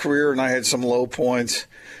athletic career, and I had some low points.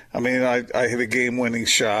 I mean, I hit a game-winning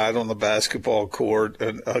shot on the basketball court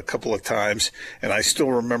a couple of times, and I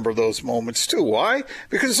still remember those moments too. Why?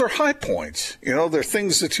 Because they're high points. You know, they're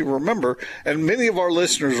things that you remember, and many of our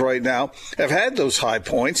listeners right now have had those high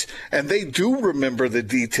points, and they do remember the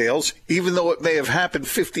details, even though it may have happened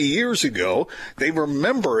 50 years ago. They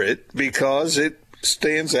remember it because it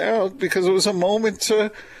stands out, because it was a moment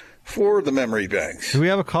for the memory banks. Do we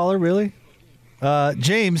have a caller, really?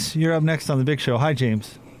 James, you're up next on the Big Show. Hi,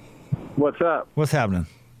 James. What's up? What's happening?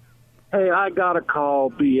 Hey, I got to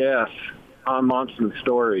call BS on Monson's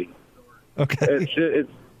story. Okay.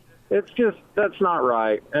 It's just, that's not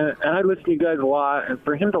right. And I listen to you guys a lot, and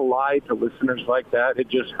for him to lie to listeners like that, it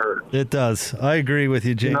just hurts. It does. I agree with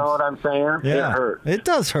you, James. You know what I'm saying? Yeah. It hurts. It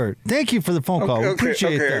does hurt. Thank you for the phone call. We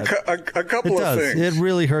appreciate that. A couple of things. It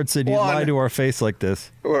really hurts that you lie to our face like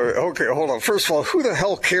this. Okay, hold on. First of all, who the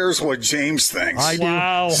hell cares what James thinks? I do.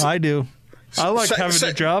 Wow. I do. I like having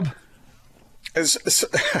a job. Is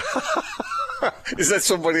that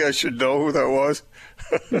somebody I should know who that was?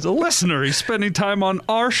 He's a listener. He's spending time on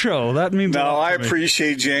our show. That means No, a lot I to me.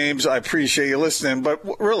 appreciate James. I appreciate you listening.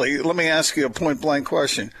 But really, let me ask you a point-blank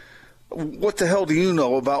question. What the hell do you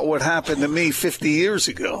know about what happened to me 50 years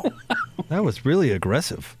ago? That was really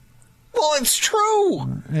aggressive. Well, it's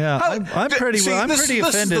true. Yeah, I'm pretty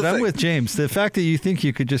offended. I'm with James. The fact that you think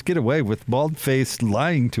you could just get away with bald-faced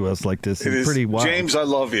lying to us like this is pretty wild. James, I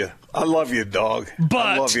love you. I love you, dog.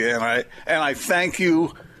 I love you, and I thank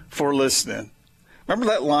you for listening. Remember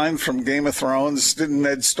that line from Game of Thrones? Didn't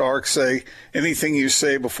Ned Stark say, anything you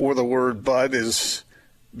say before the word "but" is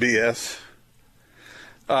BS?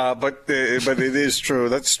 But it is true.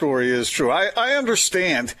 That story is true. I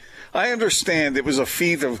understand. It was a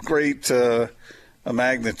feat of great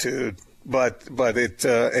magnitude, but it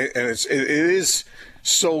is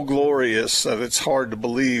so glorious that it's hard to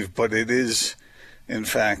believe. But it is, in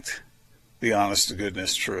fact, the honest to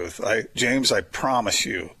goodness truth. James, I promise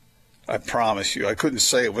you. I couldn't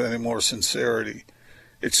say it with any more sincerity.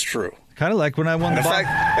 It's true. Kind of like when I won the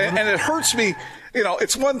and it hurts me. You know,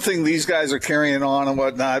 it's one thing these guys are carrying on and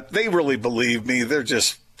whatnot. They really believe me. This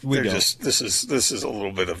is a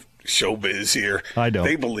little bit of showbiz here. I don't.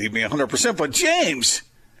 They believe me 100%. But James,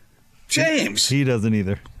 he doesn't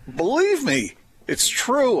either. Believe me, it's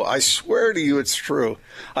true. I swear to you, it's true.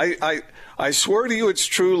 I swear to you, it's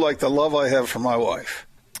true. Like the love I have for my wife.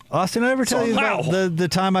 Austin, I ever tell you about the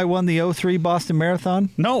time I won the 03 Boston Marathon?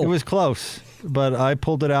 No. It was close, but I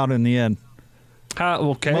pulled it out in the end.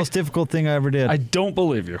 Okay. Most difficult thing I ever did. I don't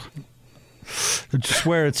believe you. I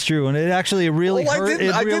swear it's true, and it actually really hurt.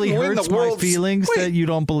 It really hurts my feelings that you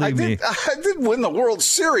don't believe me. I didn't win the World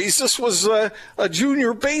Series. This was a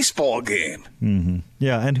junior baseball game. Mm-hmm.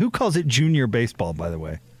 Yeah, and who calls it junior baseball, by the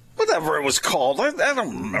way? Whatever it was called. I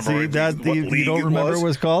don't remember what league you don't remember what it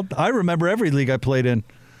was called? I remember every league I played in.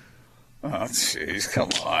 Oh, jeez, come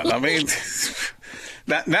on. I mean,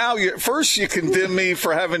 now first you condemn me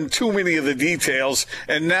for having too many of the details,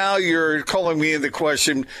 and now you're calling me into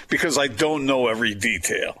question because I don't know every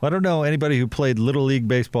detail. I don't know anybody who played Little League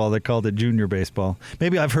Baseball that called it junior baseball.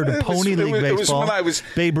 Maybe I've heard of Pony League Baseball, it was when I was,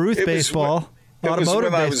 Babe Ruth Baseball,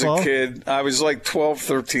 automotive baseball. It was when baseball. I was a kid. I was like 12,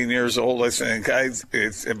 13 years old, I think.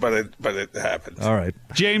 But it happened. All right.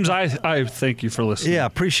 James, I thank you for listening. Yeah,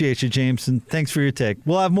 appreciate you, James, and thanks for your take.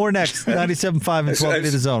 We'll have more next. 97.5 and 1280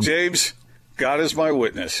 The Zone. James, God is my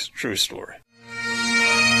witness. True story.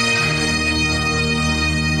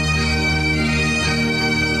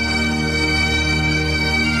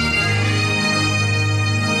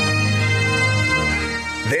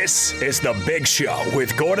 This This is The Big Show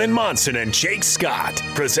with Gordon Monson and Jake Scott,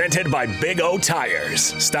 presented by Big O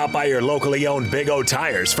Tires. Stop by your locally owned Big O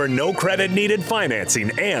Tires for no credit needed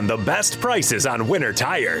financing and the best prices on winter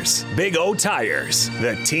tires. Big O Tires,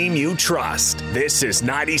 the team you trust. This is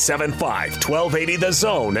 97.5, 1280 The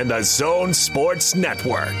Zone and The Zone Sports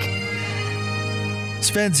Network.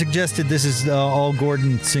 Sven suggested this is all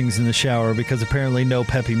Gordon sings in the shower because apparently no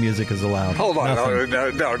peppy music is allowed. Hold on, Nothing.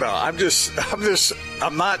 no.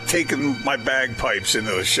 I'm not taking my bagpipes into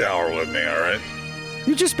the shower with me. All right.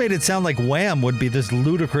 You just made it sound like Wham would be this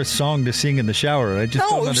ludicrous song to sing in the shower. I just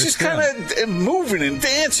don't No, it's just understand. kind of moving and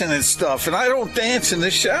dancing and stuff, and I don't dance in the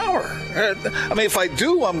shower. I mean, if I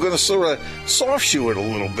do, I'm going to sort of soft shoe it a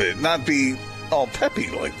little bit, not be all peppy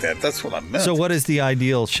like that. That's what I meant. So what is the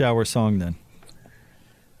ideal shower song then?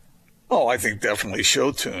 Oh, I think definitely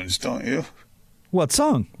show tunes, don't you? What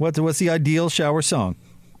song? What's the ideal shower song?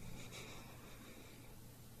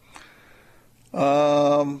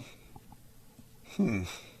 Now,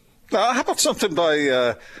 how about something by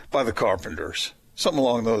the Carpenters? Something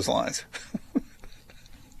along those lines.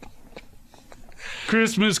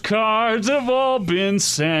 Christmas cards have all been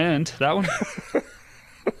sent. That one?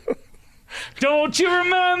 Don't you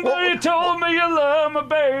remember you told me you love me,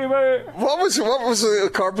 baby? What was the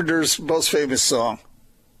Carpenters' most famous song?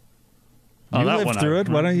 You lived through it.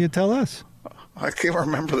 Why don't you tell us? I can't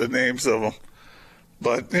remember the names of them,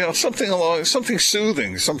 but something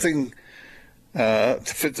soothing, something to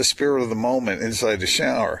fit the spirit of the moment inside the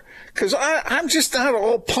shower. Because I'm just not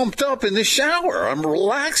all pumped up in the shower. I'm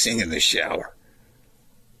relaxing in the shower.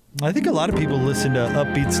 I think a lot of people listen to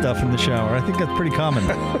upbeat stuff in the shower. I think that's pretty common.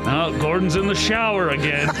 Oh, Gordon's in the shower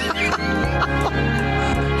again.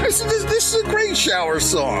 This is a great shower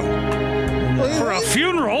song. For a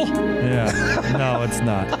funeral? Yeah. No, it's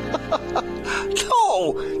not.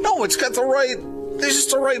 No, it's got there's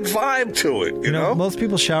just the right vibe to it, you know? Most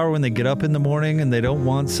people shower when they get up in the morning and they don't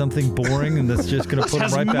want something boring and that's just going to put them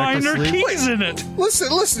Has right back to minor sleep. keys in it. Listen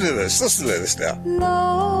to this. Listen to this now.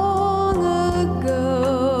 Long ago.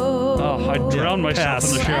 Oh, I drowned myself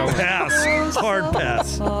in the shower. Pass. Hard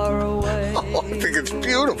pass. Far away. Oh, I think it's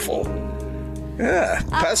beautiful. Yeah,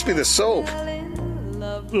 pass me the soap.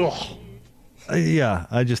 Ugh. Yeah,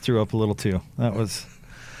 I just threw up a little too. That was...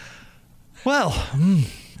 Well,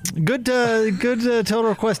 good Total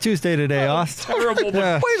Request Tuesday today, Austin. Terrible, Wait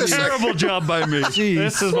a second. terrible job by me. Jeez.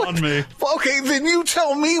 This is on me. Okay, then you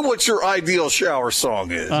tell me what your ideal shower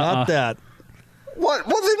song is. Not that. What?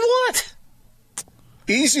 Well, then what?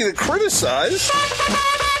 Easy to criticize.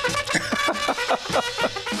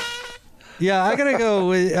 Yeah, I gotta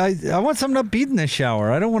go. I want something upbeat in the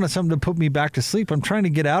shower. I don't want something to put me back to sleep. I'm trying to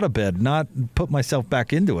get out of bed, not put myself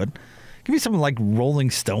back into it. Give me something like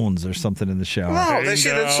Rolling Stones or something in the shower. No, that's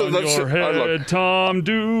your head, Tom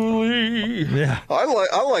Dooley. Yeah. I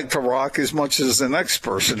like to rock as much as the next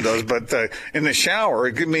person does, but in the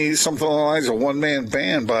shower, give me something along the lines of One Man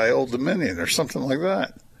Band by Old Dominion or something like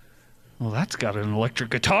that. Well, that's got an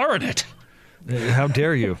electric guitar in it. How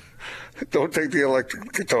dare you? Don't take the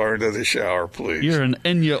electric guitar into the shower, please. You're an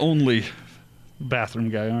Enya-only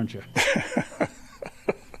bathroom guy, aren't you?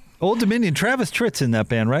 Old Dominion, Travis Tritt's in that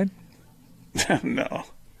band, right? No,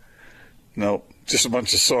 just a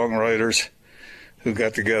bunch of songwriters who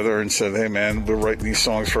got together and said, hey, man, we're writing these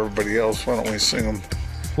songs for everybody else. Why don't we sing them?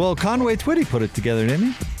 Well, Conway Twitty put it together,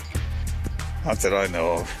 didn't he? Not that I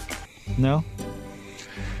know of. No?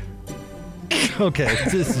 Okay,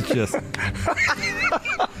 this is just...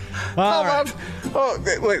 All right.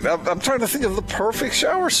 Wait, I'm trying to think of the perfect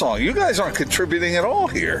shower song. You guys aren't contributing at all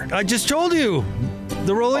here. I just told you.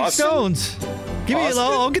 The Rolling Austin? Stones. Give me, Austin?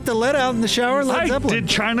 I'll get the lead out in the shower. Led I Zeppelin. did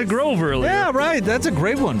China Grove earlier. Yeah, right. That's a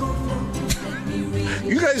great one.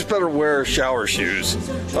 You guys better wear shower shoes.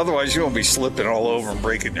 Otherwise, you won't be slipping all over and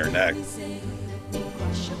breaking your neck.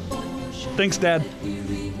 Thanks, Dad.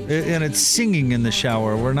 And it's singing in the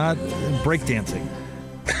shower. We're not breakdancing.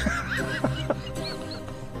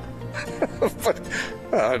 But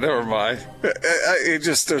never mind.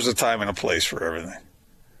 There's a time and a place for everything.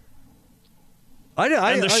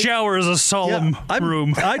 And the shower is a solemn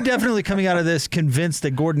room. I'm definitely coming out of this convinced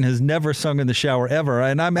that Gordon has never sung in the shower ever,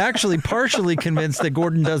 and I'm actually partially convinced that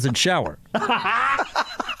Gordon doesn't shower. I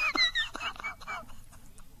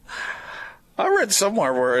read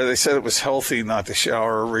somewhere where they said it was healthy not to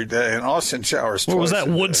shower every day, and Austin showers twice. What was that,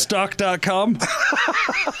 a day. Woodstock.com?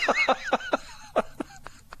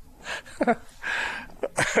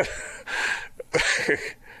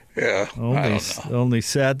 Yeah. Only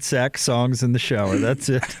sad sack songs in the shower. That's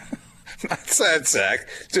it. Not sad sack,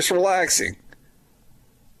 just relaxing.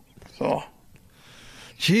 So.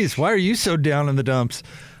 Jeez, why are you so down in the dumps?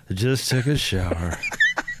 I just took a shower.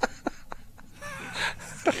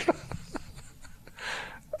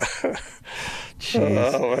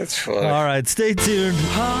 Jeez. Oh, that's funny. All right, stay tuned.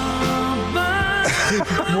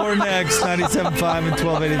 More next, 97.5 and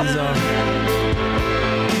 1280 The Zone.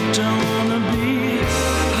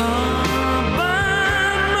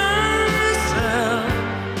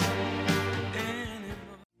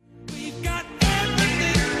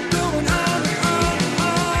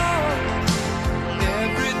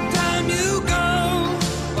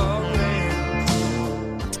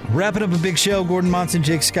 Wrapping up a big show. Gordon Monson,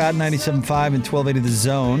 Jake Scott, 97.5 and 1280 The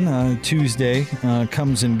Zone. Tuesday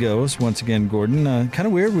comes and goes. Once again, Gordon. Kind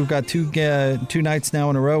of weird. We've got two nights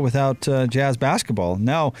now in a row without Jazz basketball.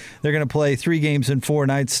 Now they're going to play 3 games in 4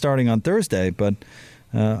 nights starting on Thursday. But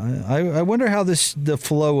I wonder how the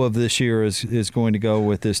flow of this year is going to go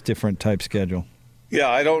with this different type schedule. Yeah,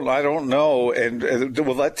 I don't know. And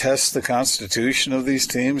will that test the constitution of these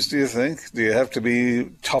teams, do you think? Do you have to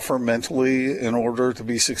be tougher mentally in order to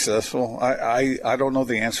be successful? I don't know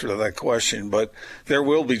the answer to that question, but there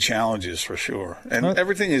will be challenges for sure. And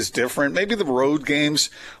everything is different. Maybe the road games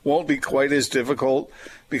won't be quite as difficult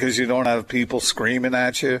because you don't have people screaming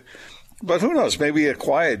at you. But who knows? Maybe a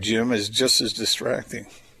quiet gym is just as distracting.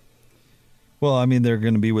 Well, I mean, they're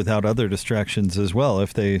going to be without other distractions as well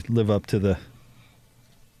if they live up to the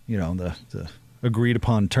agreed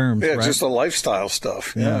upon terms. Yeah, right? just the lifestyle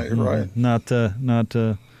stuff. Yeah, you're right. Not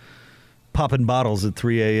popping bottles at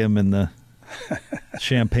 3 a.m. in the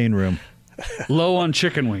champagne room. Low on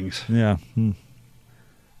chicken wings. Yeah.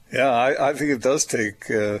 Yeah, I think it does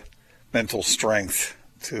take mental strength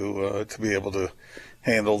to be able to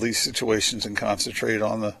handle these situations and concentrate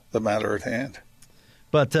on the matter at hand.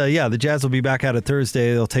 But, the Jazz will be back at it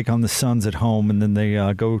Thursday. They'll take on the Suns at home, and then they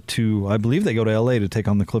go to L.A. to take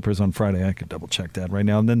on the Clippers on Friday. I could double-check that right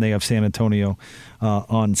now. And then they have San Antonio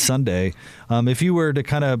on Sunday. If you were to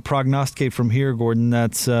kind of prognosticate from here, Gordon,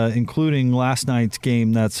 that's including last night's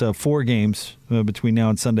game, that's 4 games between now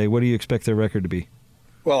and Sunday. What do you expect their record to be?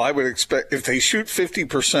 Well, I would expect if they shoot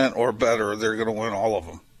 50% or better, they're going to win all of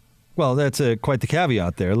them. Well, that's quite the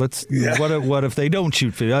caveat there. What if they don't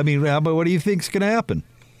shoot 50? I mean, what do you think's going to happen?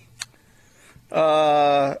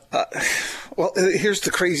 Well, here's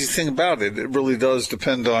the crazy thing about it. It really does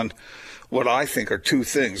depend on what I think are 2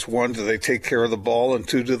 things. 1, do they take care of the ball? And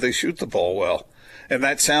 2, do they shoot the ball well? And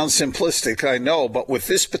that sounds simplistic, I know, but with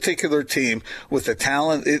this particular team, with the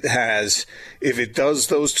talent it has, if it does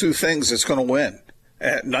those 2 things, it's going to win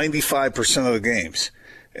at 95% of the games.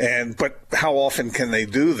 But how often can they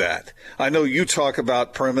do that? I know you talk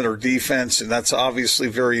about perimeter defense, and that's obviously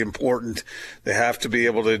very important. They have to be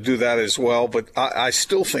able to do that as well. But I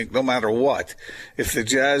still think no matter what, if the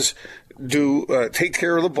Jazz do take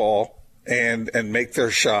care of the ball and make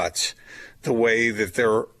their shots the way that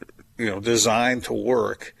they're designed to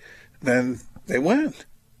work, then they win.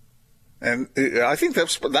 And I think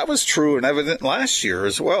that was true and evident last year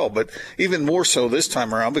as well, but even more so this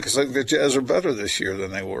time around because I think the Jazz are better this year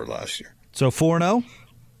than they were last year. So 4-0?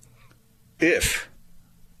 If.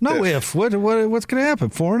 What's going to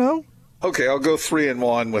happen? 4-0? Okay, I'll go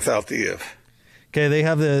 3-1 without the if. Okay, they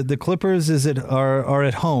have the Clippers are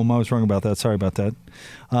at home. I was wrong about that. Sorry about that.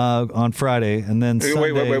 On Friday, and then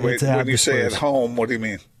Sunday. Wait. When you say at home, what do you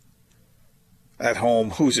mean? At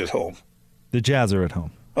home, who's at home? The Jazz are at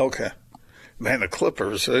home. Okay. Man, the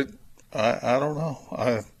Clippers, I don't know.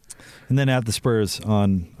 And then at the Spurs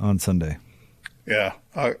on Sunday. Yeah,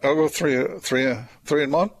 I'll go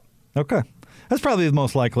 3-1. Okay, that's probably the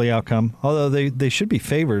most likely outcome. Although they should be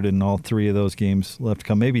favored in all 3 of those games left to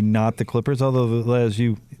come. Maybe not the Clippers, although as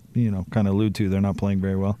you kind of allude to, they're not playing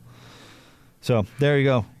very well. So there you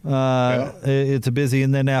go. It's a busy,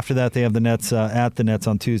 and then after that they have the Nets at the Nets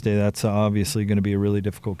on Tuesday. That's obviously going to be a really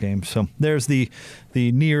difficult game. So there's the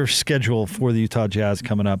near schedule for the Utah Jazz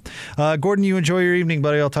coming up. Gordon, you enjoy your evening,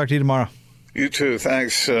 buddy. I'll talk to you tomorrow. You too.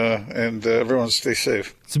 Thanks, and everyone stay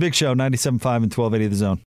safe. It's a big show, 97.5 and 1280 The Zone.